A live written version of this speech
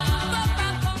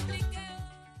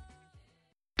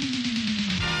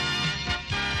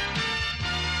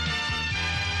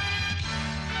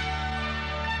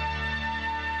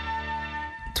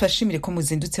Tubashimire ko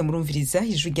muzindutse murumviriza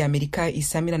Ijwi ry'Amerika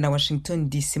isamira na Washington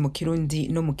DC mu Kirundi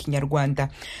no mu Kinyarwanda.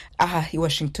 Aha i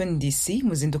Washington DC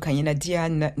muzindukanye na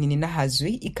Diana Nininahazwe,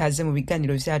 ikaze mu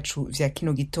biganiro vyacu vya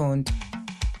kino gitondo.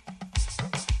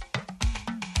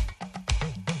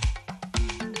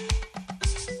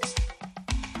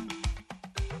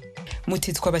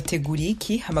 Muti twabateguriye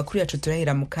iki? Amakuru yacu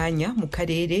turahera mu kanya mu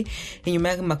karere. Inyuma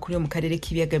y'amakuru yo mu karere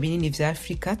k'ibiyaga binini vya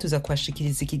Afurika tuza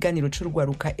kwashikiriza ikiganiro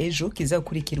c'urwaruka ejo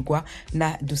kizakurikirwa na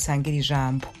dusangira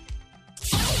ijambo.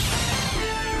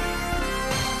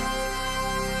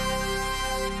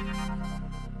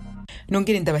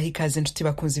 Nongere ndabaha ikaze nshuti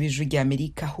bakunzi b'Ijwi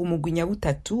ry'Amerika. Umugwi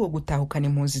nyabutatu wo gutahukana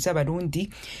impunzi z'abarundi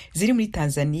ziri muri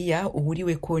Tanzania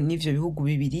uhuriweko n'ivyo bihugu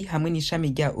bibiri hamwe n'ishami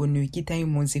rya ONU ryitaho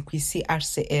impunzi kw'isi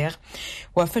HCR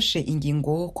wafashe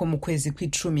ingingo ko mu kwezi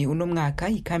kw'icumi uno mwaka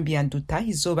ikambi ya Nduta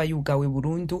izoba yugawe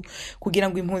burundu kugira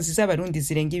ngo impunzi z'abarundi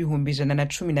zirenga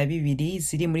 112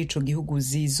 ziri muri ico gihugu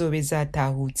zizobe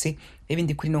zatahutse.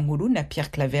 Ibindi kuri no nkuru na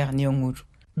Pierre Claver niyo nkuru.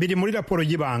 Biri muri raporo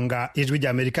y'ibanga Ijwi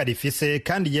ry'Amerika rifise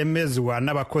kandi yemezwa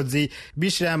n'abakozi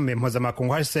b'ishirahamwe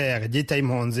mpuzamakungu HCR ryitaho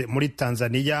impunzi muri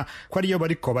Tanzania ko ariyo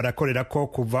bariko barakorera ko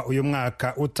kuva uyu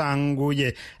mwaka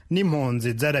utanguye.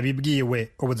 N'impunzi zarabibwiwe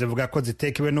ubu zivuga ko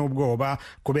zitekewe n'ubwoba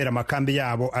kubera amakambi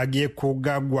yabo agiye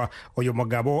kugagwa. Uyu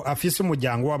mugabo afise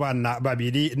umuryango w'abana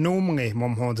babiri n'umwe mu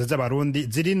mpunzi z'abarundi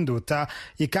zirinduta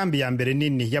ikambi ya mbere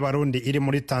nini y'abarundi iri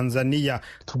muri Tanzania.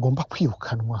 Tugomba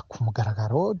kwirukanwa ku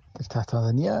mugaragaro.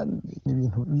 Tanzania ni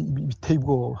ibintu biteye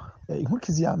ubwoba.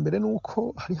 Inkurikizi ya mbere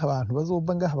nuko hari abantu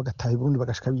bazova ngaha bagataha Burundi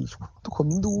bagashika bicwa.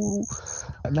 Tukoma induru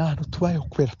n'ahantu tubayeho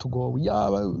kubera tugowe,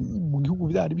 yaba mu gihugu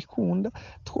byari bikunda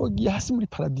twogiye hasi muri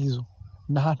paradizo,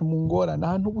 n'ahantu mu ngora,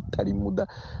 n'ahantu butari muda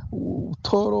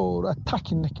utorora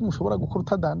atakintu na kimwe ushobora gukora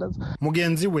utadandaza.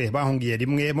 Mugenzi we bahungiye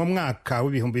rimwe mu mwaka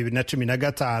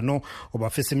w'2015 ubu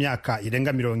afise imyaka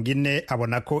irenga 40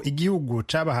 abona ko igihugu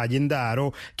cabahaye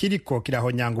indaro kiriko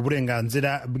kirahonyanga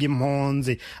uburenganzira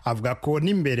bw'impunzi. Avuga ko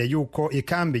n'imbere yuko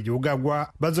ikambi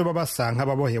yugagwa bazoba basa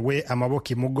nk'ababohewe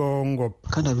amaboko imugongo.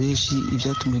 Kandi abenshi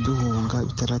ivyatumye duhunga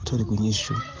bitaratorerwa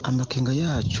inyishu. Amakenga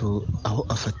yacu aho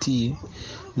afatiye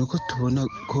nuko tubona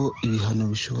ko ibihano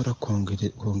bishobora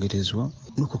kongerezwa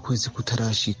nuko kwezi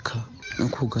kutarashika no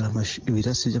kugara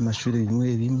ibirasi by'amashuri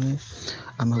bimwe bimwe,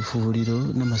 amavuriro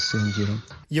n'amasengero.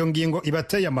 Iyo ngingo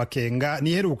ibateye amakenga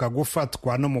niheruka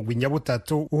gufatwa no mugwi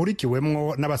nyabutatu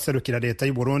uhurikiwemwo n'abaserukira leta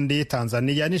y'u Burundi,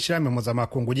 Tanzania n'ishirahamwe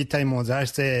mpuzamakungu ryitaho impunzi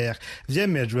HCR.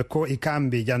 Vyemejwe ko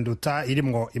ikambi ya Nduta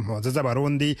irimwo impunzi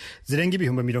z'abarundi zirenga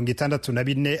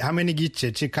 64,000 hamwe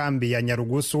n'igice c'ikambi ya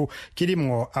Nyarugusu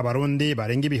kirimwo abarundi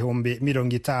barenga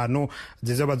 50,000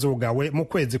 zizoba zugawe mu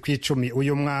kwezi kw'icumi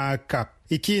uyu mwaka.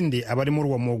 Ikindi abari muri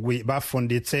uwo mugwi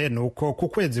bafunditse nuko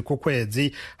ku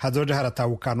kwezi hazoja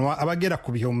haratahukanwa abagera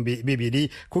ku 2,000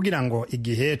 kugira ngo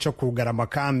igihe co kugara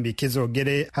amakambi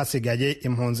kizogere hasigaye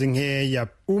impunzi nkeya.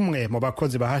 Umwe mu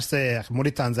bakozi ba HCR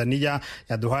muri Tanzania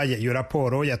yaduhaye iyo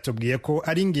raporo yatubwiye ko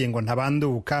ari ingingo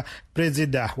ntabanduka.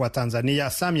 Prezida wa Tanzania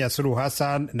Samia Suluhu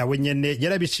Hassan nawe nyene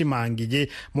yarabishimangiye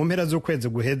mu mpera z'ukwezi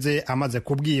guheze amaze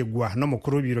kubwirwa no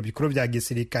mukuru w'ibiro bikuru vya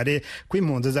gisirikare ko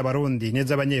impunzi z'abarundi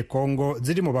n'iz'abanyekongo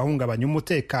ziri mu bahungabanya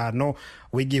umutekano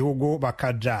w'igihugu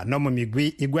bakaja no mu migwi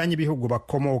igwanya ibihugu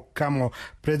bakomokamwo.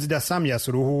 Prezida Samia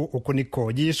Suluhu uko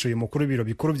niko yishuye mukuru w'ibiro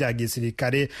bikuru vya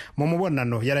gisirikare mu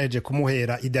mubonano yaraheje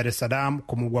kumuhera i Dar es Salaam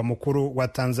ku mugwa mukuru wa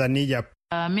Tanzania.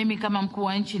 Mimi kama mkuu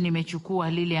wa nchi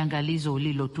nimechukua lile angalizo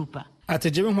ulilotupa.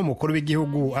 Atejewe nk'umukuru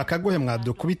w'igihugu akagohe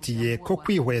mwadukubitiye ko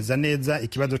kwihweza neza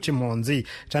ikibazo c'impunzi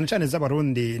cane cane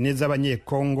z'abarundi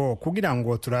n'iz'abanyekongo kugira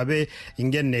ngo turabe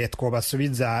ingene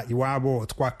twobasubiza iwabo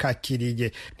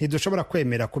twakakiriye. Ntidushobora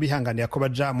kwemera kubihanganira ko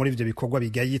baja muri ivyo bikorwa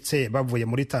bigayitse bavuye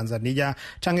muri Tanzania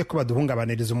canke ko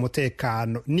baduhungabaniriza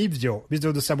umutekano. Nivyo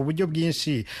bizodusaba uburyo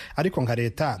bwinshi, ariko nka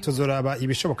leta tuzoraba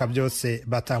ibishoboka byose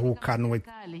batahukanwe.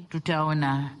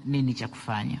 Tutaona nini cha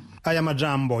kufanya. Aya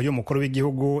majambo y'umukuru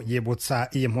w'igihugu yibutsa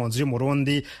iyi mpunzi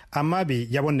y'umurundi amabi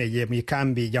yaboneye mu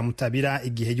ikambi ya Mutabira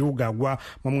igihe yugagwa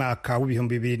mu mwaka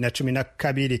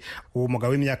w'2012. Uwo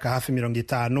mugabo w'imyaka hafi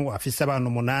 50 afise abantu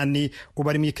 8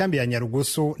 ubari mu ikambi ya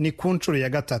Nyarugusu ni ku ncuro ya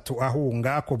gatatu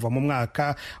ahunga kuva mu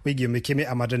mwaka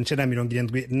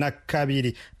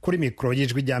w'1972. Kuri mikro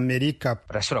y'Ijwi ry'Amerika: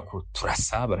 barashobora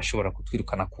kuturasa, barashobora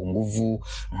kutwirukana ku nguvu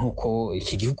nkuko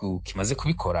iki gihugu kimaze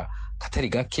kubikora katari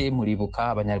gake. Muribuka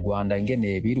abanyarwanda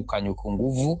ingene birukanywe ku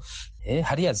nguvu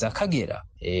hariya za Kagera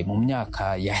mu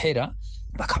myaka yahera,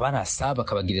 bakabarasa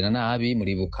bakabagirira nabi.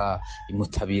 Muribuka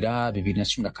imutabira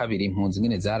 2012 impunzi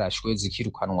ingene zarashwe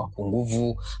zikirukanwa ku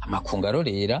nguvu, amakungu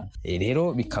arorera.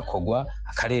 Rero bikakogwa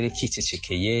akarere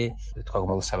kicecekeye.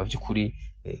 Twagomba gusaba by'ukuri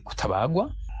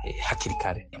kutabagwa hakiri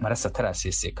kare amaraso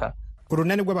ataraseseka.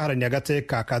 urunani rw'abaharaniye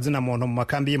agateka ka zina muntu mu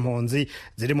makambi y'impunzi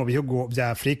ziri mu bihugu vya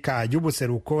Afurika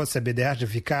y'ubuseruko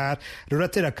CBDH-Vicar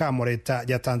ruratera akamo leta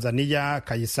ya Tanzania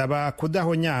kayisaba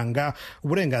kudahonyanga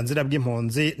uburenganzira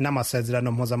bw'impunzi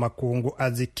n'amasezerano mpuzamakungu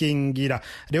azikingira.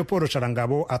 Leopold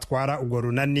Sharangabo atwara urwo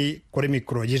runani kuri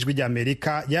mikoro y'Ijwi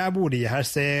ry'Amerika yaburiye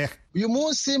HCR. Uyu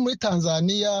munsi muri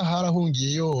Tanzania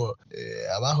harahungiyeyo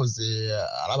abahoze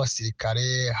ari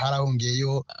abasirikare,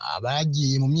 harahungiyeyo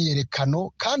abagiye mu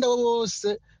myiyerekano, kandi abo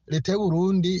bose leta y'u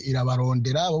Burundi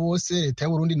irabarondera, abo bose leta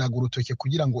y'u Burundi nagura urutoke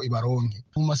kugira ngo ibaronke.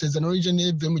 Mu masezerano y'i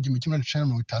Geneve mu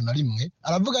 1951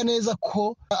 aravuga neza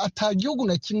ko ata gihugu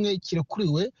na kimwe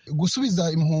kirekuriwe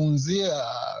gusubiza impunzi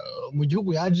mu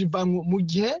gihugu yaje ivamwo mu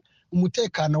gihe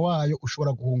umutekano wayo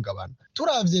ushobora guhungabana.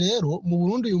 Turavye rero mu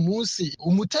Burundi uyu munsi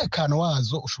umutekano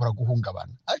wazo ushobora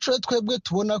guhungabana. Aco twebwe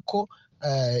tubona ko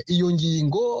iyo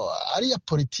ngingo ari ya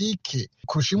politike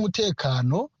kurusha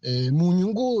umutekano mu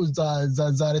nyungu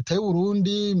za leta y'u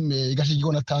Burundi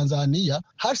igashigirwa na Tanzania.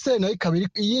 HCR nayo ikabiri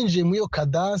yinjiye muri iyo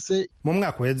kadance. Mu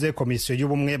mwaka uheze komisiyo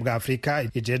y'ubumwe bwa Afurika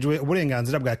ijejwe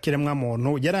uburenganzira bwa kiremwa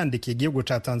muntu yarandikiye igihugu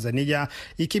ca Tanzania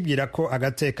ikibwira ko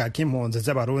agateka k'impunzi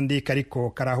z'abarundi kariko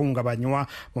karahungabanywa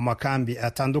mu makambi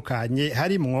atandukanye,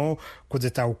 harimwo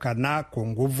kuzitahukana ku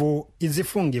nguvu,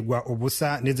 izifungirwa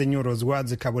ubusa n'izinyorozwa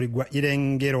zikaburirwa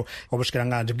irengero.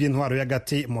 Ubushikiranganji bw'intwaro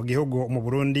y'agati mu gihugu mu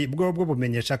Burundi bwo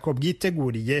bumenyesha ko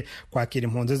bwiteguriye kwakira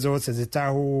impunzi zose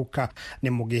zitahuka. Ni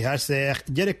mu gihe HCR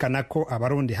ryerekana ko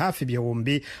abarundi hafi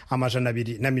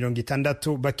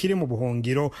 260 bakiri mu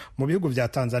buhungiro mu bihugu vya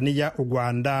Tanzania, u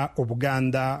Rwanda,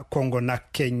 Uganda, Kongo na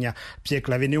Kenya. Pierre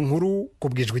Claver Niyonkuru ku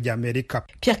bw'Ijwi ry'Amerika.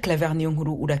 Pierre Claver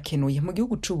Niyonkuru urakenuye. Mu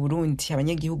gihugu c'u Burundi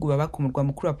abanyagihugu baba ku murwa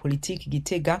mukuru wa politiki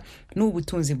Gitega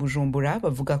n'ubutunzi Bujumbura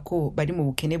bavuga ko bari mu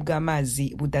bukene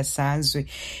bw'amazi budasanzwe.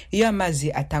 Iyo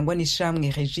amazi atangwa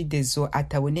n'ishamwe Regidezo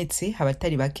atabonetse,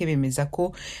 abatari bake bemeza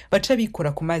ko baca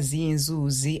bikora ku mazi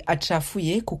y'inzuzi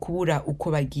acafuye ku kubura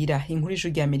uko bagira. Inkuru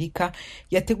y'Ijwi ry'Amerika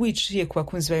yateguye iciye ku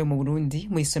bakunzi bayo mu Burundi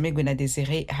mu isomerwe na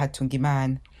Desire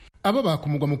Hatungimana. Aba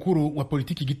bakumugwa mukuru wa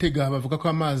politiki Gitega bavuga ko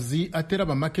amazi atera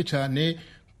abamake cyane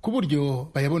ku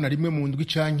buryo bayabona rimwe mu ndwi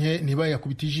canke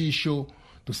ntibayakubita ijisho.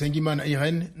 Dusengimana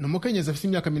Irene n'umukenyezi afite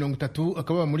imyaka 30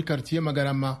 akaba muri quartier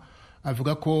Magarama,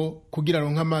 avuga ko kugira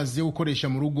ronka amazi yo gukoresha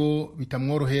mu rugo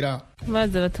bitamworohera.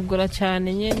 Amazi batugora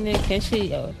cyane nyene,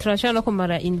 kenshi turashaka no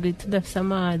kumara indwi tudafise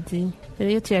amazi.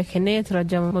 Rero iyo tuyakeneye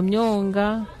turaja mu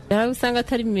myonga, rero usanga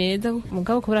atari meza,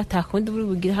 mugabo kubera atakundi buri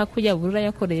bugira hakurya burura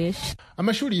yakoresha.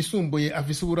 Amashuri yisumbuye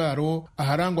afise uburaro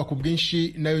aharangwa ku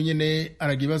bwinshi nayo nyene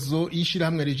aragibazo yishira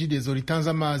hamwe Regidezo ritanze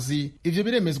amazi. Ivyo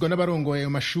biremezwa n'abarongoye ayo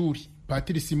mashuri.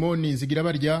 Patiri Simoni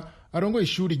Zigirabarya arongoye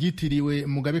ishuri ryitiriwe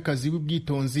Mugabekazi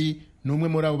w'ubwitonzi n'umwe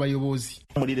muri abo bayobozi.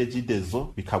 Muri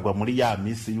Regidezo bikagwa muri ya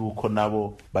misi yuko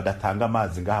nabo badatanga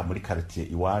amazi ngaha muri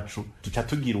quartier iwacu, tuca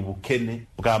tugira ubukene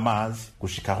bw'amazi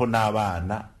gushikaho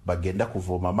n'abana bagenda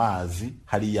kuvoma amazi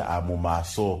hariya mu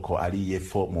masoko ari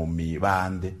yefo mu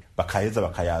mibande, bakaheza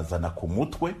bakayazana ku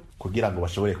mutwe kugira ngo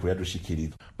bashobore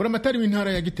kuyadushikiriza. Buramatari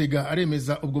w'intara ya Gitega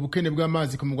aremeza ubwo bukene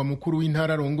bw'amazi ku mugwa mukuru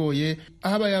w'intara rongoye,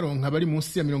 aho abayaronka bari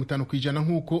munsi ya 50%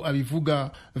 nk'uko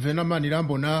abivuga. Venamani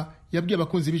Rambona yabwiye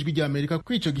abakunzi b'Ijwi ry'Amerika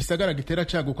ko ico gisagara gitera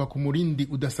caguka ku murindi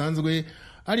udasanzwe,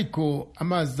 ariko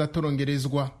amazi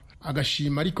atorongerezwa.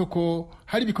 Agashima ariko ko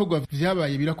hari ibikorwa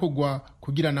vyabaye birakogwa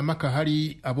kugira namaka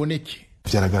hari aboneke.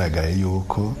 Vyaragaragaye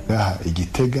yuko ngaha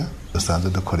Igitega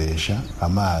dusanzwe dukoresha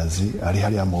amazi ari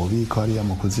hariya mu bubiko, hariya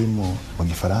mu kuzimu mu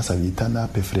gifaransa bita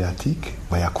nappe phréatique,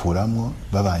 bayakuramwo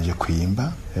babanje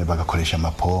kwimba bagakoresha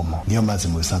amapomo. Niyo mazi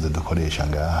mu bisanzwe dukoresha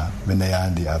ngaha, bene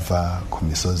yandi ava ku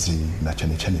misozi na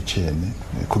cane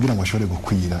kugira ngo ashobore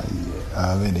gukwira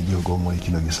abene gihugu muri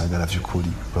kino gisagara vy'ukuri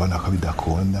babona ko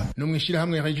bidakunda. No mwishira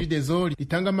hamwe Regidezo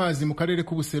ritanga amazi mu karere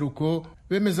k'ubuseruko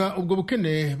bemeza ubwo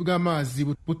bukene bw'amazi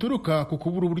buturuka ku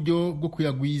kubura uburyo bwo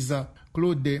kuyagwiza.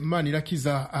 Claude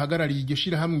Manirakiza ahagarariye iryo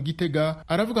shira hamwe Gitega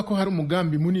aravuga ko hari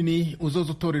umugambi munini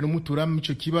uzozotorera umutura mu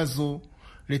ico kibazo.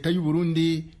 Leta y'u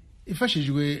Burundi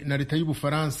ifashijwe na leta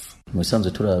y'Ubufaransa.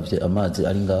 Musanzwe turavye amazi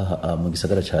ari ngaha mu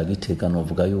gisagara ca Gitega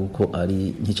novuga yuko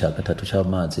ari nk'icya gatatu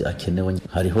c'amazi akenewe.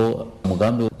 Hariho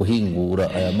umugambi wo guhingura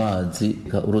aya mazi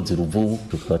uruzi Ruvubu,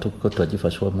 tukaba tuko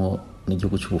turagifashwamo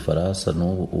n'igihugu c'Ubufaransa,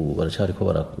 n'ubu baracariko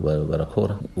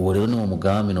barakora. Uwo rero ni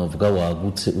umugambi novuga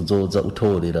wagutse uzoza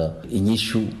utorera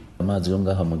inyishu amazi yo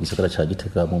ngaha mu gisagara ca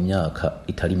Gitega mu myaka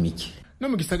itari mike. No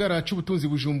mu gisagara c'ubutunzi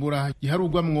Bujumbura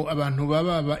giharugwamwo abantu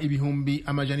baba ibihumbi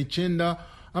 900,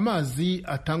 amazi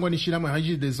atangwa n'ishiramwe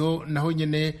Regidezo naho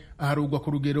nyene aharugwa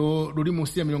ku rugero ruri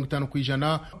munsi ya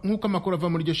 50% nk'uko amakuru ava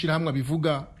muri iryo shirahamwe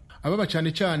bivuga. ababa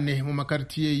cane cane mu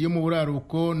makartier yo mu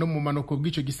buraruko no mu manuko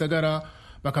bw'ico gisagara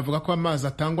bakavuga ko amazi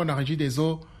atangwa na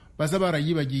Regideso baza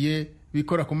barayibagiye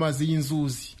bikora ku mazi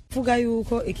y'inzuzi. Vuga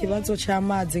yuko ikibazo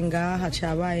c'amazi ngaha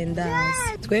cabaye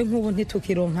ndazi. Twe nk'ubu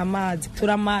ntitukironka amazi.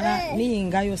 Turamara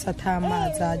n'inga yose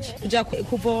atamazi aje. Tuja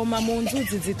kuvoma mu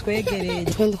nzuzi zitwegereye.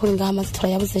 Twende kuri ngaha amazi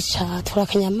turayabuze cha.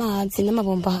 Turakanya amazi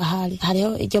n'amabomba ahari.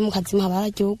 Hariho iryo mu kazimu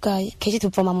bararyugaye. Keshi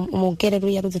tuvoma mu gerero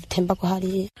yaruze dutemba ko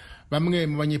hariye. Bamwe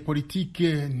mu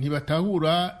banyepolitike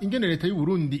ntibatahura ingene leta y'u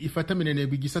Burundi ifata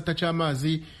minenegwa igisata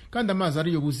c'amazi kandi amazi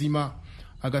ari yo buzima.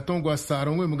 Agatongwa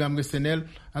sarongwe mugambwe SNL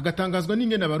agatangazwa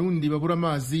n'ingene abarundi babura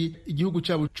amazi igihugu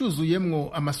cyabo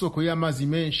cuzuyemwo amasoko y'amazi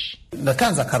menshi.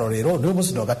 Natanze akarorero n'uyu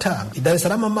munsi no gatanga Dar es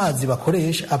Salaam amazi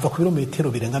bakoresha ava ku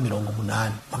birometero birenga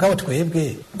 80. Mugabo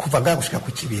twebwe kuva ngaha gushika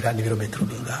ku kibira ni birometero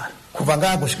bingana. Kuva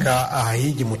ngaha gushika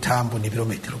ahahigi mutambo ni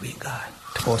birometero bingana.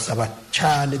 Twosaba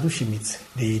cyane dushimitse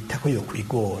leta ko yo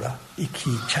kwigora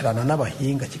ikicarana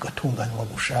n'abahinga kigatunganywa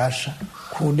gushasha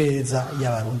ku neza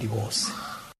y'abarundi bose.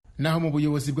 Naho mu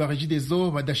buyobozi bwa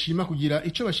Regideso badashima kugira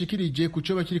ico bashikirije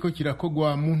kuco bakiriko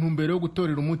kirakogwa mu ntumbero yo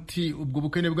gutorera umuti ubwo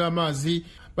bukene bw'amazi,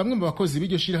 bamwe mu bakozi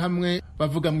b'iryo shirahamwe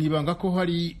bavuga mwibanga ko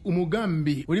hari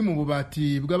umugambi uri mu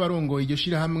bubati bw'abarongoye iryo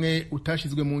shirahamwe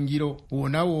utashizwe mu ngiro. Uwo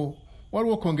nawo wari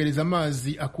wo kongereza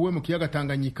amazi akuwe mu kiyaga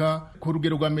Tanganyika ku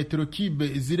rugero rwa metero kibe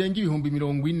zirenga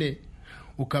 40,000.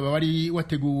 Ukaba wari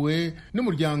wateguwe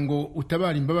n'umuryango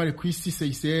utabara imbabare kw'isi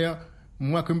CICR mu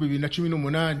mwaka wa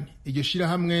 2018. Iryo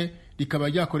shirahamwe rikaba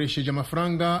ryakoresheje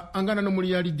amafaranga angana no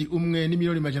muri yaridi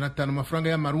 1,500,000 amafaranga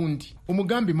y'amarundi.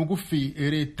 Umugambi mugufi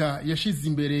leta yashize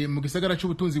imbere mu gisagara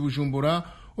c'ubutunzi Bujumbura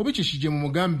ubicishije mu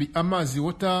mugambi amazi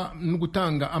water no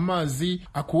gutanga amazi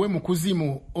akuwe mu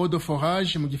kuzimu eau de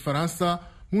forage mu gifaransa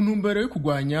mu ntumbero yo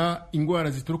kugwanya ingwara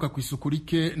zituruka ku isuku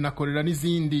rike na korera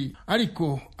n'izindi.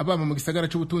 Ariko abama mu gisagara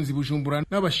c'ubutunzi Bujumbura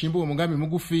n'abashimba uwo mugambi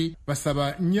mugufi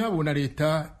basaba nyabo na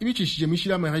leta ibicishije mu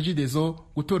shirahamwe Regideso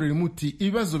gutorera umuti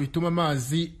ibibazo bituma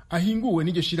amazi ahinguwe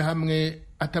n'iryo shirahamwe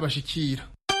atabashikira.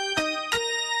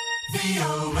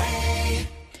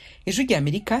 Ijwi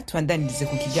ry'Amerika tubandanirize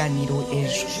ku kiganiro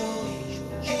ejo.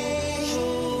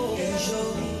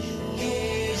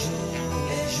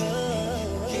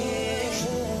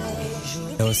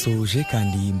 Ndabasuhuje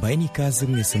kandi mbaye n'ikaze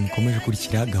mwese mukomeje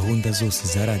kurikira gahunda zose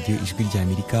za radio Ijwi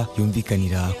ry'Amerika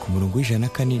yumvikanira ku murongo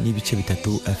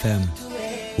w'104.3 FM.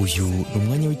 Uyu ni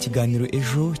umwanya w'ikiganiro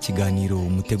ejo, kiganiro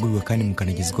mutegurwa kandi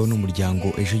mukanagezwaho n'umuryango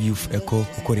Ejo Youth Eco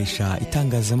ukoresha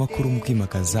itangazamakuru mu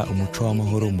kwimakaza umuco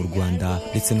w'amahoro mu Rwanda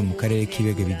ndetse no mu karere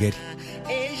k'ibiyaga bigari.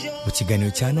 Mu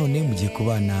kiganiro cya none mugiye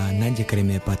kubana nanjye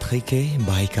Karemeye Patrick,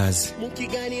 mbahaye ikaze.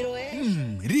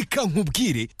 Rika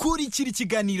nkubwire kuri kiri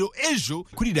kiganiro ejo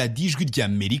kuri radio Ijwi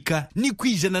ry'Amerika ni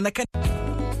kwijana.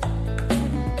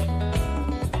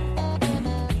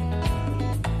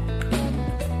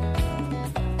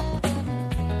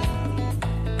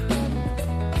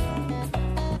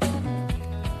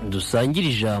 Dusangire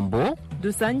ijambo,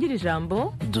 dusangire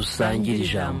ijambo, dusangire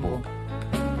ijambo.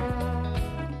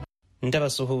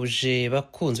 Ndabasuhuje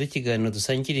bakunzwe ikiganiro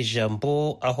dusangira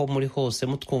ijambo aho muri hose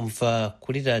mutwumva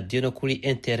kuri radio no kuri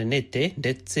internet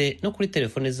ndetse no kuri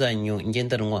telefone zanyu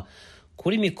ngendanwa.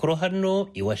 Kuri mikoro hano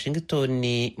i Washington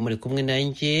muri kumwe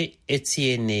nanjye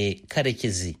Etienne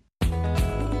Karekezi.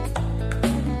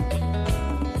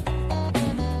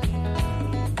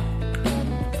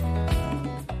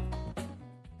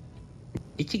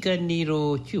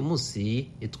 Ikiganiro cy'uyu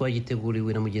munsi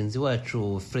twagiteguriwe na mugenzi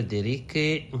wacu Frederic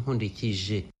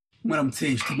Nkundikije.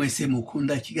 Mwaramutse inshuti mwese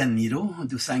mukunda ikiganiro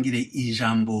dusangire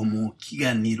ijambo. Mu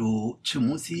kiganiro cy'uyu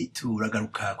munsi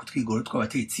turagaruka ku twigoro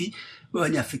tw'abatetsi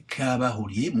b'Abanyafurika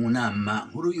bahuriye mu nama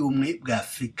nkuru y'ubumwe bwa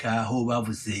Afurika aho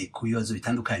bavuze ku bibazo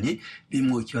bitandukanye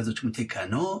birimo ikibazo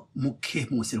cy'umutekano muke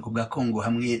mu buseruko bwa Kongo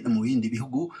hamwe no mu bindi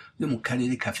bihugu byo mu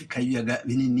karere ka Afurika y'ibiyaga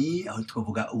binini aho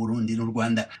twavuga Burundi n'u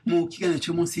Rwanda. Mu kiganiro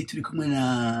cy'uyu munsi turi kumwe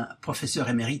na Professeur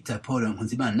Emerite Paul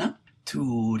Nkunzimana,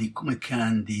 turi kumwe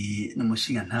kandi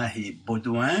n'umushingantahe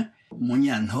Baudouin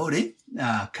Munyantore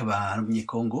akaba ari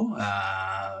umunyekongo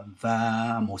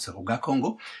va mu buseruko bwa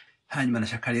Kongo. Hanyuma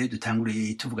nashaka rero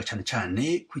dutangure tuvuga cyane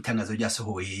cyane ku itangazo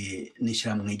ryasohoye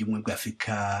n'ishyirahamwe ry'ubumwe bwa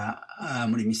Afurika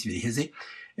muri minsi ibiri iheze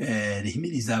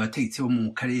rihimiriza abategetsi bo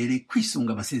mu karere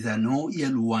kwisunga amasezerano ya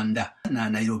Rwanda na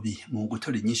Nairobi mu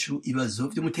gutora inyishu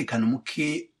ibibazo by'umutekano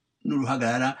muke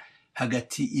n'uruhagarara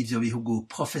hagati y'ivyo bihugu.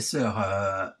 Professeur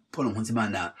Paul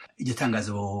Nkunzimana, iryo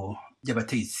tangazo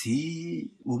ry'abategetsi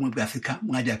b'ubumwe bwa Afurika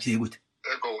mwaryakiriye gute?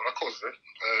 Ego urakoze.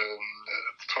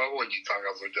 Twabonye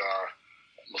itangazo rya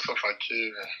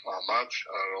Musafaki Ahmad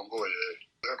arongoye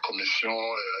komisiyo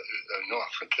ya Union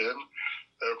Africaine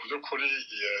ku by'ukuri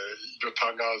iryo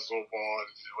tangazo ko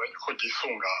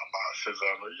ryisunga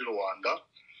amasezerano y'u Rwanda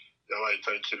yabaye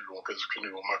itariki mu kwezi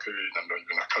kw'indwi mu mwaka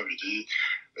w'2022.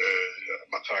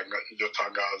 Iryo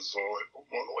tangazo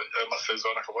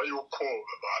amasezerano akaba yuko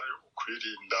bari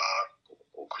kwirinda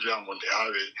kugira ngo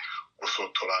ntihabe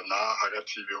gusotorana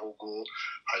hagati y'ibihugu,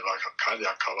 kandi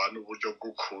hakaba n'uburyo bwo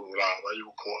kuraba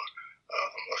yuko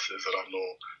amasezerano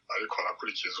ariko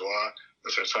arakurikizwa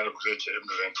cyane ku byerekeye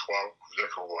M23, ku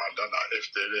byerekeye u Rwanda na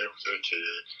FDL, ku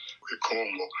byerekeye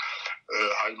Congo.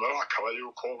 Hanyuma hakaba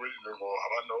yuko ngo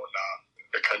habano na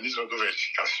mécanisme de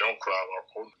vérification kuraba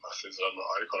ko amasezerano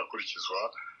ariko arakurikizwa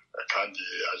kandi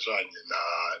ajanye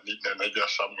na rya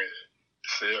shamwe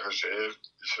CRGL,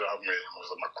 ishyirahamwe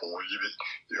mpuzamakungu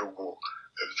y'ibihugu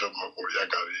byo mu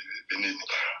biyaga binini.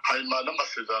 Hanyuma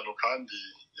n'amasezerano kandi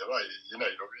yabaye i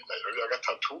Nairobi ya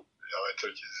gatatu, yabaye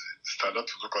tariki 6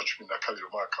 z'ukwa 12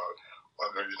 umwaka wa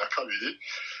 2022.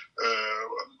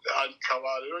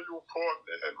 Hakaba rero yuko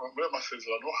muri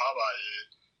amasezerano habaye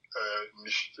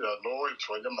imishikirano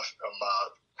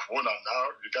kubonana,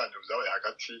 ibiganiro byabaye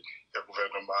hagati ya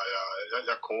guverinoma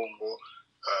ya Congo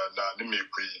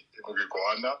n'imigwi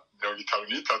igwana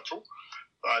 53.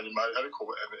 Hanyuma ariko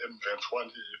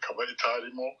M23 ikaba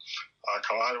itarimo,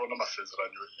 hakaba hariho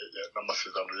n'amasezerano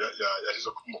yashyize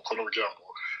ku mukono kugira ngo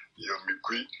iyo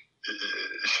migwi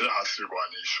ishyire hasi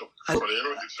ibirwanisho. Ariko rero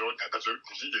ivyo ntavyo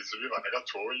ntivyigeze biba na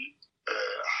gatoyi.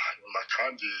 Hanyuma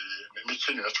kandi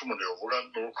n'ikindi naco umuntu yovuga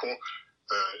nuko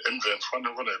M23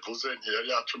 nubwo nabivuze ntiyari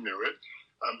yatumiwe,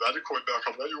 ariko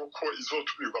bakavuga yuko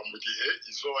izotumirwa mu gihe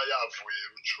izoba yavuye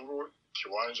Rucuru,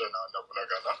 Kiwanja na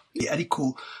Bunagana. Ariko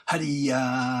hari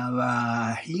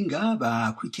abahinga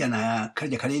bakurikirana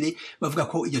karya karere bavuga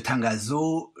ko iryo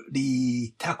tangazo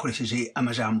ritakoresheje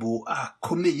amajambo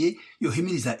akomeye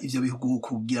yohimiriza ivyo bihugu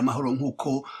kugira amahoro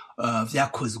nk'uko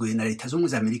vyakozwe na leta z'ubumwe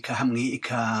za Amerika hamwe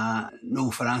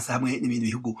n'Ubufaransa hamwe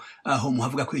n'ibindi bihugu. Aho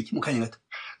muhavuga ko iki mu kanya gato?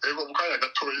 Ego mu kanya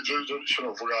gato ivyo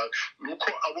novuga nuko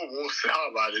abo bose,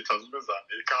 haba leta z'ubumwe za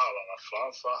Amerika, haba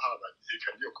Abafaransa, haba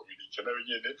niyo komunike nayo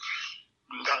nyene,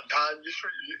 nta nyishu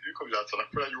iriko byazana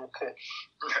kubera yuko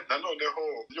nanoneho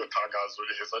iyo tangazo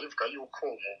riheza rivuga yuko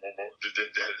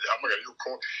hamagara yuko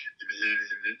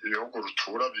ibihugu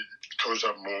rutura bitoja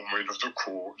mu bintu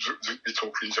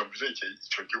bitokwinjira mu vyerekeye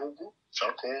ico gihugu ca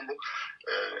Congo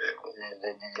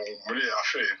muri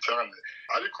affaire interne.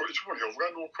 Ariko ico umuntu yovuga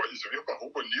nuko ivyo bihugu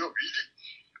ahubwo niyo biri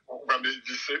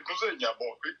ugameze kuzenyamo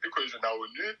bikoreje na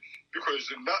ONU,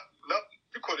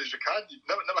 bikoreje kandi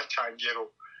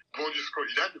n'abacangero Monisco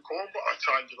irani Congo,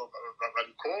 abacangiro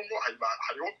bari Congo. Hanyuma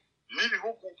hariho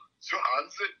n'ibihugu vyo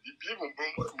hanze biri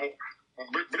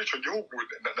muri ico gihugu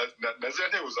na ziriya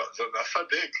ntego za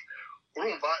SADC.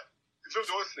 Urumva ivyo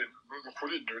vyose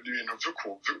n'ukuri n'ibintu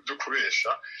vyo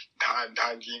kubesha, nta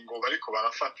ngingo bariko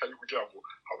barafata kugira ngo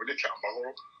haboneke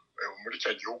amahoro muri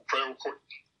cya gihugu, kubera yuko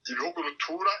ibihugu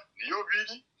rutura niyo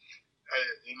biri,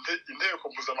 inteko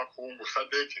mpuzamakungu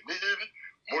SADC niho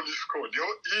Monisco niho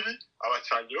iri,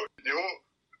 abacangiro niho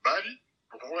bari.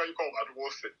 Ukuvuga yuko abantu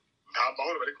bose nta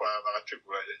mahoro bariko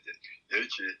barategura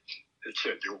yerekeye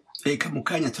ikiya gihugu. Reka mu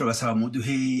kanya turabasaba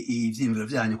muduhe ivyiyumviro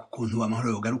vyanyu ku kuntu amahoro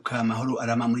yogaruka, amahoro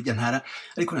arama muri irya ntara.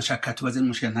 Ariko nashaka tubaze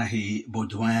n'umushikirantahe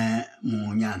Baudouin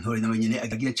mu Nyantore nawe nyene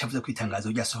agira ico avuze kw'itangazo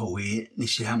ryasohowe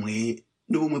n'ishirahamwe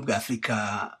n'ubumwe bwa Afurika.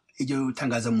 Iryo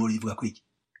tangazo muri rivuga kuri iki?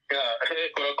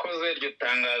 Urakoze. Iryo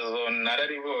tangazo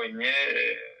nararibonye,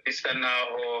 bisa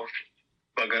naho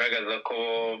bagaragaza ko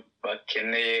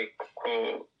bakeneye ko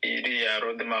iriya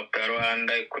roadmap ya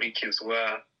Rwanda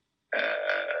ikurikizwa,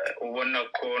 ubona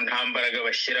ko nta mbaraga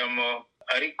bashyiramo,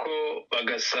 ariko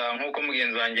bagasa nk'uko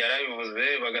mugenzi wanjye yarabivuze,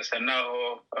 bagasa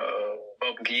naho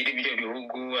babwira ibyo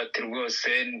bihugu ati rwose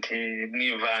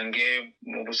ntimwivange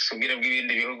mu busugire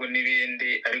bw'ibindi bihugu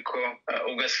n'ibindi, ariko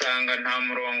ugasanga nta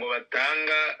murongo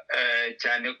batanga,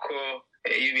 cyane ko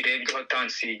iyo ubirebye aho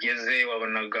tansi igeze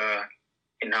wabonaga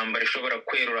intambara ishobora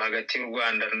kwerura hagati y'u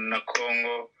Rwanda na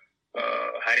Congo.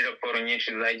 Hari raporo nyinshi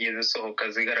zagiye zisohoka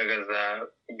zigaragaza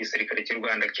igisirikare cy'u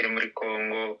Rwanda kiri muri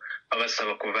Congo,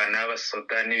 abasaba kuvanaho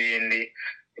abasoda n'ibindi.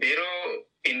 Rero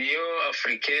Union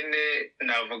Africaine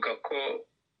navuga ko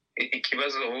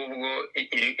ikibazo ahubwo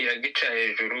iragica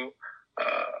hejuru,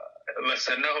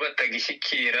 basa naho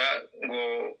batagishyikira ngo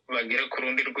bagere ku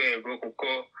rundi rwego, kuko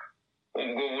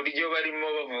ubwo buryo barimo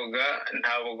bavuga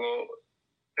ntabwo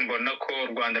mbona ko u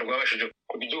Rwanda rwabashije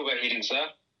kubyubahiriza.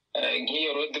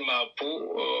 Nk'iyo roadmap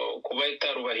kuba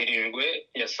itarubahirijwe,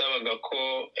 yasabaga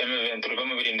ko M23 iva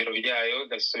mu birindiro byayo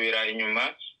igasubira inyuma,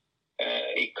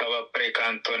 ikaba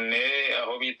prekantone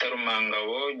aho bita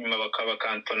Rumangabo, nyuma bakaba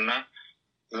kantona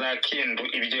za Kindu.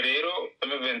 Ibyo rero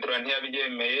M23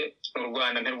 ntiyabyemeye, n'u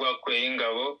Rwanda ntirwakweye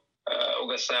ingabo,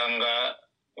 ugasanga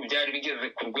byari bigeze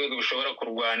ku rwego bishobora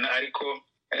kurwana. Ariko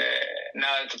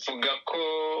navuga ko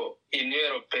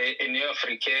Union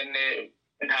Africaine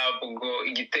ntabwo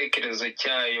igitekerezo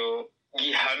cyayo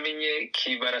gihamye,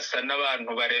 kibarasa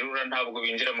n'abantu barerura, ntabwo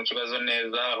binjira mu kibazo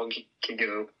neza aho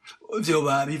kigeze.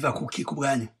 Vyoba biva kuki ku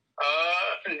bwanyu?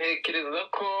 Ntekereza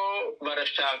ko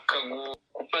barashaka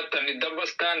gufata ni double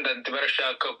standard,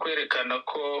 barashaka kwerekana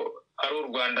ko ari u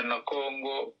Rwanda na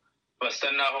Congo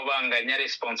basa naho banganya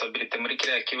responsibility muri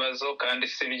kiriya kibazo, kandi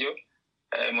sibyo.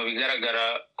 Mu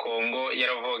bigaragara Congo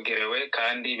yaravogerewe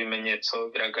kandi ibimenyetso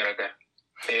biragaragara.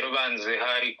 Rero banze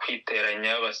hari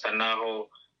kwiteranya, basa naho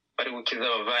bari gukiza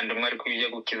abavandimwe, ariko iyo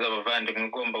gukiza abavandimwe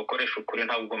ugomba gukoresha ukuri,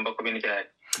 ntabwo ugomba kubindyara.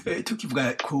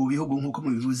 Tukivuga ku bihugu nk'uko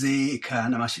mubivuze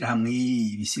kandi amashirahamwe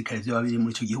ibisirikare byaba biri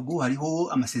muri icyo gihugu, hariho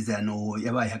amasezerano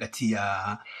yabaye hagati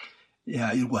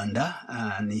y'u Rwanda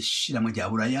n'ishirahamwe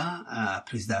rya Buraya.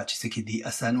 Perezida Tshisekedi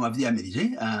asa n'uwavyiyamirije,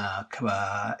 akaba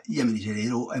yiyamirije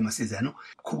rero ayo masezerano.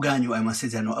 Ku bwanyu ayo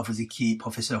masezerano avuze iki,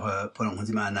 Professor Paul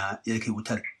Nkunzimana, yerekeye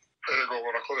ubutare? Ego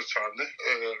murakoze cyane.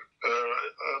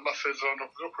 Amasezerano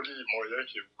kuri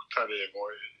yerekeye ubutare mu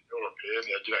Européenne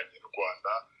yagiranye n'u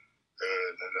Rwanda,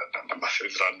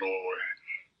 amasezerano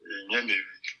nyene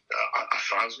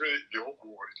asanzwe igihugu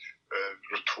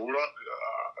rutura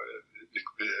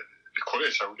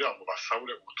bikoresha kugira ngo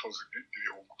basahure ubutunzi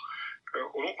bw'igihugu.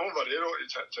 Urumva rero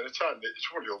cyane cyane icyo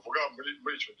umuntu yovuga muri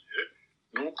icyo gihe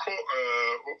ni uko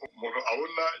umuntu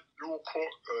abona yuko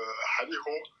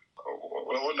hariho,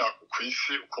 urabona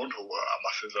kw'isi ukuntu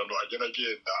amasezerano agenda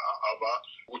aba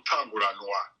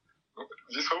gutanguranwa,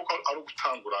 bisaba ko ari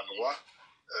ugutanguranwa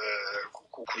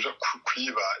kuja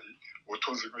kwiba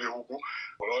ubutunzi bw'igihugu.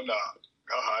 Urabona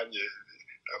nk'ahanye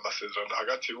amasezerano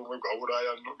hagati y'ubumwe bwa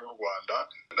Buraya n'u Rwanda,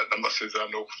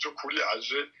 n'amasezerano ku by'ukuri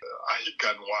aje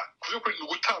ahiganwa, ku by'ukuri ni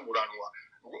ugutanguranwa.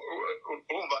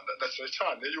 Urumva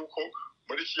cyane yuko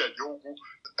muri kiriya gihugu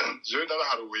jewe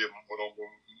naraharuye mu murongo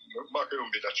mu mwaka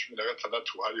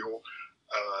w'2016 hariho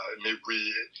imigwi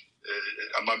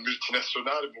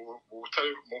amamultinationale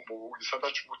mu gisata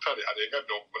c'ubutare arenga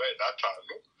 85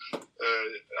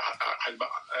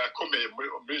 akomeye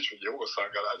muri icyo gihugu.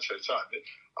 Usanga ari cyane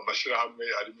amashirahamwe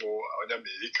arimo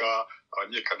abanyamerika,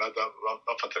 abanyekanada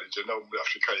bafatanije nabo muri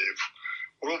Afurika y'Epfo.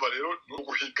 Urumva rero ni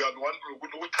uguhiganwa, ni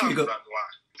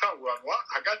ugutanguranwa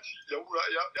hagati ya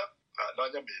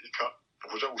n'abanyamerika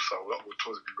kuja gusahura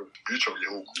ubutunzi bw'icyo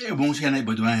gihugu. Umushikana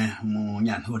Baudouin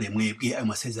Munyantore, mwebwe ayo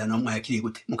masezerano mwayakiriye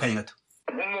gute mu kanya gato?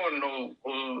 Nk'umuntu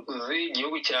uzi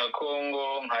igihugu cya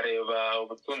Congo, nkareba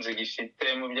ubutunzi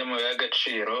gifite mu by'amabuye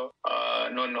y'agaciro,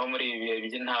 noneho muri ibi bihe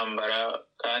by'intambara,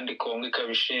 kandi Congo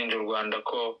ikabishinja u Rwanda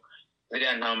ko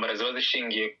ziriya ntambara ziba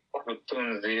zishingiye ku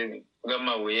butunzi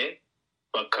bw'amabuye,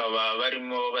 bakaba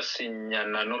barimo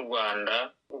basinyana n'u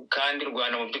Rwanda, kandi u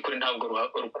Rwanda mu by'ukuri ntabwo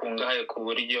rukungahaye ku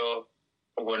buryo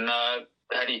ubona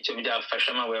hari icyo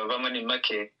byafasha, amabuye avamo ni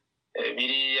make.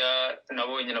 Biriya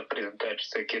nabonye na Perezida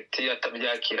Tshisekedi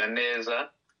atabyakira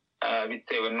neza,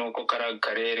 bitewe n'uko kari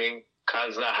akarere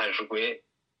kazahajwe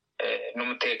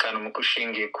n'umutekano muke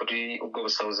ushingiye kuri ubwo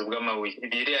busabuzi bw'amabuye.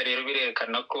 Biriya rero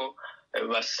birerekana ko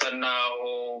basa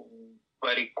naho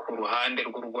bari ku ruhande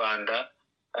rw'u Rwanda,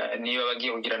 niba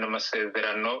bagiye kugirana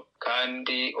amasezerano,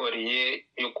 kandi oriye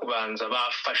yo kubanza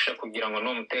bafasha kugira ngo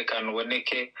n'umutekano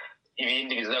uboneke,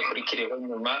 ibindi bizakurikireho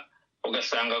nyuma.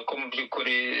 Ugasanga ko mu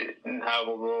by'ukuri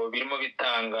ntabwo birimo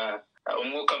bitanga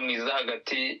umwuka mwiza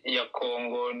hagati ya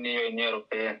Congo n'iyo Union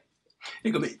Européenne.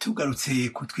 Tugarutse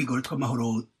ku twigoro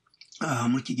tw'amahoro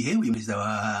muri iki gihe, uyu perezida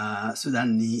wa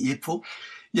Sudani y'Epfo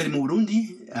yari mu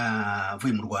Burundi,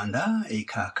 avuye mu Rwanda,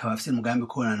 akaba afite umugambi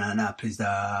gukorana na perezida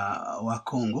wa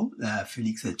Congo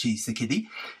Felix Tshisekedi.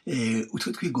 Utwo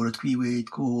twigoro twiwe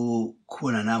two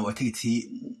kubonana abategetsi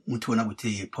mutubona gute,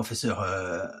 Professor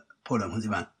Paul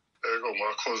Nkunzimana? Ego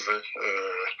murakoze.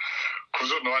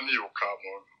 Kuzo nawe nibuka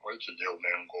muri iki gihe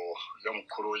umengo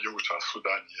y'umukuru w'igihugu cya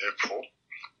Sudani y'Epfo,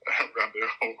 bwa mbere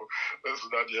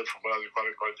Sudani y'Epfo murazi ko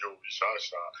ari igihugu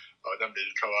gishasha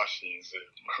abanyamerika bashinze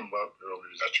mu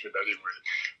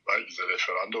 2011 bagize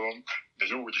referendum. Ni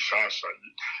igihugu gishasha,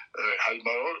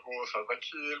 hanyuma Salva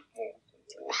Kiir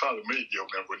usanzwe muri igihe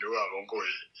umengo niwe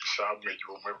arongoye ishamwe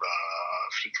ry'ubumwe bwa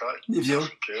Afurika.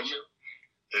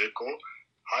 Ego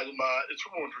hanyuma icyo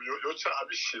umuntu yoca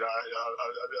abishyira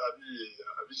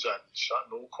abijanisha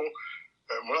ni uko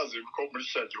murazi ko muri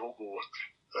kiriya gihugu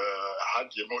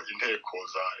hagiyemo inteko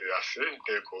za EAC,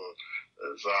 inteko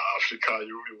za Afurika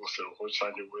y'ubuseruko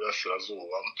cyangwa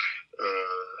y'uburasirazuba.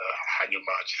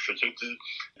 Hanyuma Tshisekedi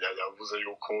yavuze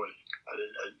yuko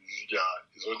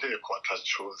izo nteko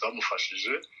ataco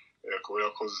zamufashije kubera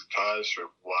ko zitashoboye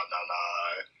kurwana na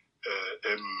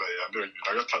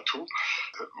M23.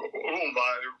 Urumva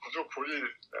ku by'ukuri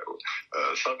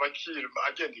Salva Kiir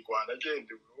agenda i Rwanda,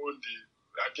 agenda i Burundi,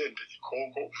 agenda i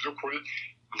Kongo, ku by'ukuri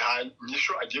nta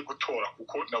nyisho agiye gutora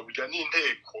kuko naburya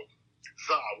n'inteko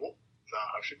zabo za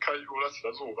Afurika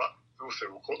y'Uburasirazuba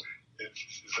z'ubuseruko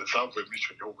zavuye muri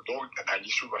icyo gihugu, nta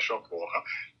nyishu bashobora kuronka,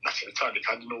 na cyane cyane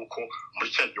kandi nuko muri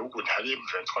cya gihugu ntihari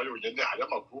M23 yonyene, hari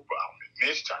amagurupe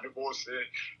menshi cyane rwose,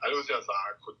 ariho za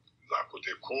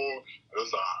Kodeko, ariho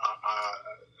za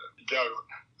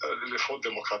le Front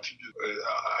démocratique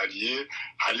allié,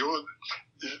 hariho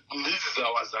n'izi za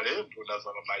Wazalendo na za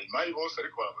Maimai bose,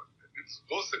 ariko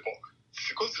bose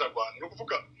siko ziragwana. Ni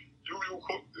ukuvuga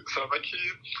yuko Salva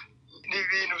Kiir ni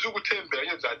ibintu byo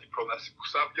gutemberanya bya diplomasi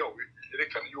gusa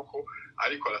byerekana yuko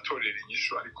ariko aratorera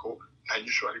inyishu, ariko nta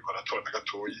nyishu ariko aratora na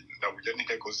gatoyi, naburya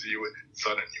n'intego ziwe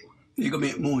zananiwe.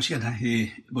 Igome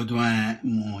Mushyantare Baudouin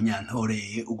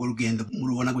Munyantore, urwo rugendo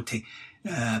murubona gute?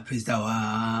 Perezida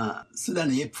wa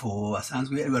Sudani y'Epfo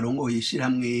asanzwe ari barongoye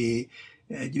ishirahamwe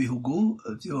ry'ibihugu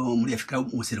byo muri Afurika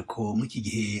umuseruko, muri iki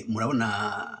gihe murabona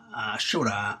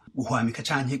ashobora guhwamika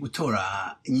canke gutora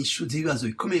inyishu z'ibibazo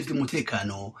bikomeye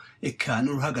by'umutekano eka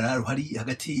n'uruhagarara ruhari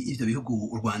hagati y'ivyo bihugu,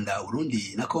 u Rwanda,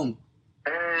 Burundi na Kongo?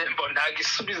 Nta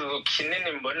gisubizo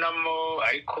kinini mbonamo,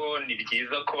 ariko ni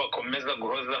byiza ko bakomeza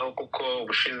guhozaho, kuko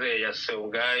ubushize yase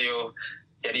ubwayo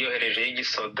yari yoherejeho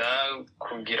igisoda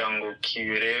kugira ngo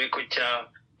kibirebe ko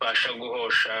cyabasha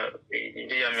guhosha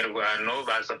iriya mirwano,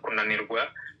 baza kunanirwa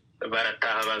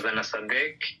barataha bazana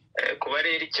SADC. Kuba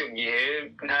rero icyo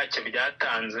gihe ntacyo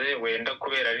byatanze, wenda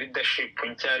kubera leadership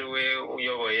nshya ari we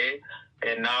uyoboye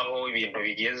naho ibintu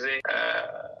bigeze,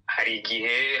 hari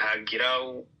igihe hagira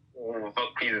uva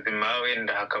kwizima,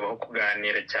 wenda hakabaho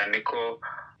kuganira, cyane ko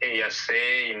EAC,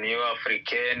 Union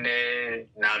Africaine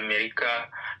na Amerika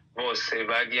bose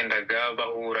bagendaga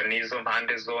bahura n'izo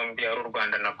mpande zombi, ari u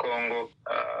Rwanda na Kongo.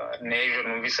 N'ejo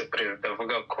numvise perezida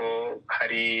avuga ko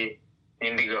hari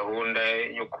n'indi gahunda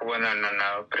yo kubonana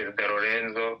na Perezida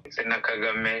Lorenzo ndetse na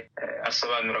Kagame,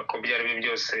 asobanura ko byari byo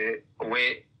byose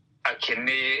we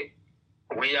akeneye,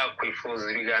 we yakwifuza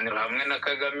ibiganiro hamwe na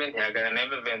Kagame, ntiyaganira na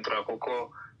M23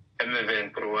 kuko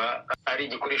M23 ari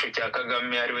igikoresho cya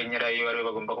Kagame, ari we nyirayo, ari we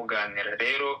bagomba kuganira.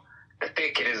 Rero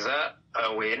ndatekereza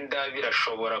wenda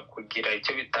birashobora kugira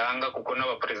icyo bitanga, kuko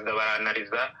n'abaperezida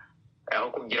baranariza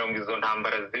aho kugira ngo izo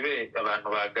ntambara zibe, abantu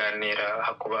baganira,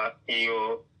 hakuba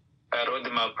iyo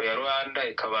roadmap ya Rwanda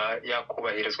ikaba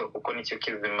yakubahirizwa, kuko nicyo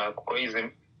kizima, kuko izi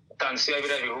tansiyo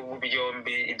y'abira bihugu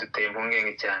byombi iduteye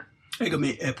impungenge cyane.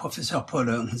 Egome Professor Paul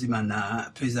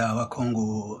Nkuzimana, perezida wa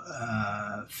Kongo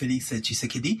Felix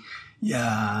Tshisekedi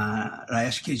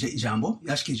yashikirije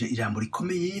ijambo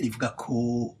rikomeye rivuga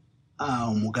ko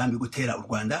umugambi gutera u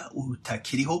Rwanda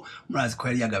utakiriho. Murazi ko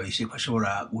yari yagabishije ko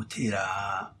ashobora gutera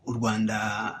u Rwanda,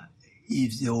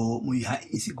 ivyo mubiha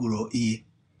insiguro iye?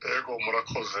 Ego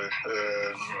murakoze.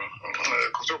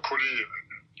 Ku by'ukuri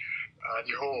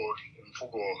hariho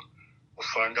imvugo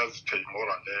usanga ziteye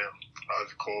ingorane,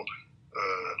 ariko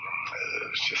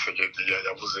Tshisekedi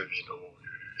yavuze ibintu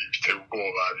biteye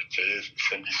ubwoba, biteye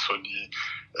isoni,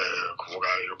 kuvuga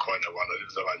yuko abanyarwanda ari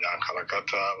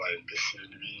abanyankarakata, aba imbesiri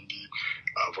n'ibindi,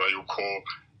 avuga yuko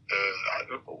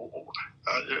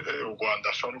u Rwanda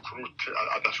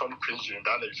adashobora no kwinjira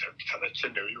indani,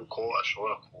 bitanakenewe yuko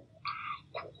ashobora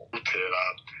gutera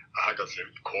ahagaze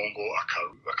i Kongo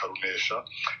akarunesha.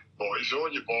 Ivyo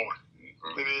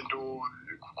n'ibintu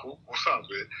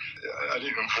ubusanzwe ari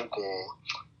imvugo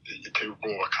iteye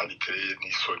ubwoba kandi iteye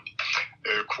n'isoni.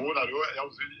 Kubona rero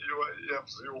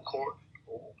yavuze yuko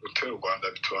gutera u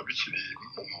Rwanda bituma bikiri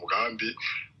mu mugambi,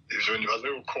 ivyo nibaza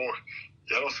yuko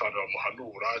yarasobanura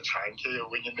muhanura canke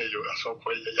wenyene yo ashobora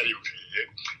kuba yariyumviye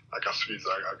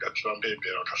agasubiza agatima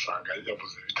mbembera, agasanga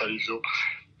yavuze bitari vyo.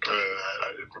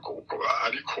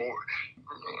 Ariko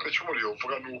icyo umuntu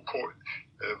yovuga ni uko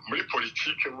muri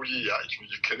politike buriya ikintu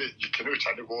gikenewe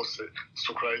cyane rwose si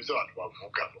ukuraba ibyo abantu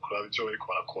bavuga, ni ukuraba ibyo bariko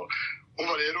barakora.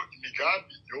 Ubu rero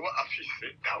imigambi yoba afise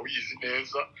ntawiyizi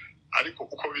neza, ariko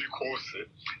uko biri kose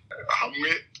hamwe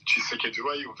Tshisekedi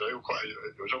yoba yumvira yuko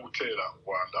yoja gutera u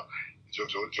Rwanda,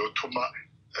 vyotuma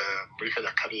muri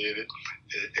kanya karere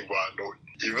ingwano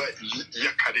iba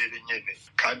iy'akarere nyene,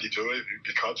 kandi ivyo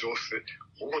bikaba vyose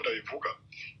nk'uko ndabivuga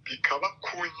bikaba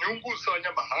ku nyungu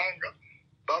z'abanyamahanga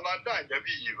babandanya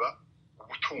biba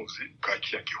ubutunzi bwa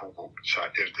kiriya gihugu ca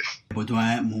RDC.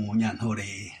 Baudouin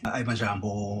Munyantore, ayo majambo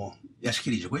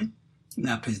yashikirijwe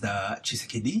na Perezida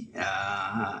Tshisekedi,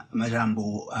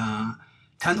 amajambo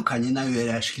atandukanye nayo yari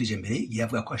yashikirije mbere,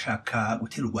 yavuga ko ashaka gutera